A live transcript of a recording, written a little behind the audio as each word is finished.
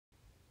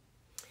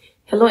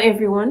Hello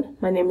everyone,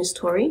 my name is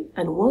Tori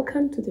and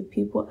welcome to the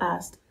People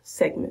Asked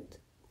segment.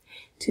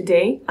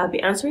 Today I'll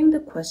be answering the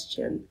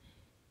question,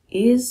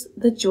 is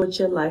the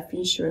Georgia life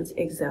insurance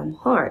exam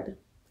hard?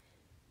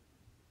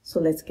 So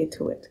let's get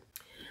to it.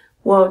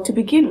 Well, to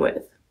begin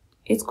with,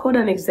 it's called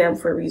an exam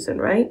for a reason,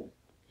 right?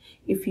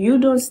 If you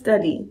don't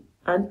study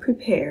and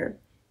prepare,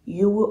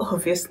 you will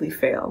obviously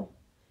fail.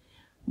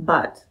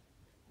 But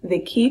the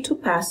key to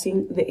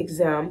passing the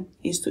exam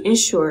is to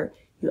ensure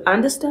you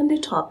understand the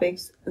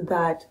topics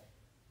that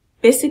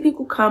basically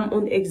could come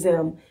on the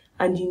exam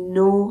and you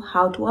know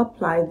how to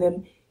apply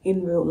them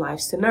in real life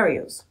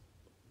scenarios.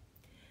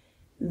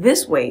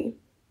 This way,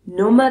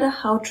 no matter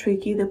how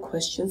tricky the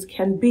questions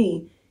can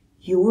be,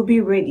 you will be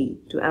ready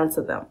to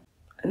answer them.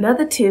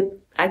 Another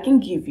tip I can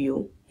give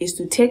you is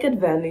to take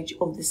advantage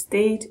of the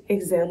state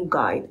exam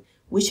guide,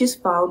 which is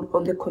found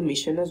on the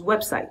Commissioner's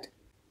website.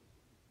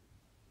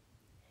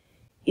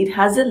 It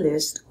has a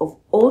list of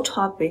all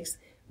topics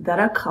that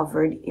are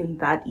covered in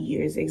that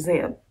year's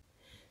exam.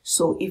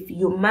 So if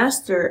you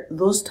master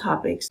those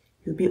topics,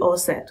 you'll be all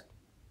set.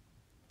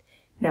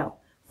 Now,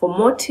 for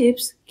more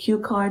tips, cue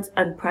cards,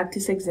 and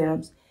practice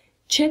exams,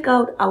 check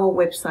out our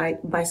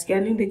website by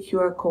scanning the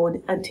QR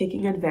code and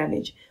taking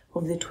advantage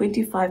of the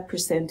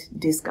 25%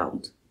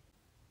 discount.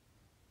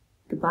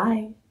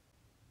 Goodbye.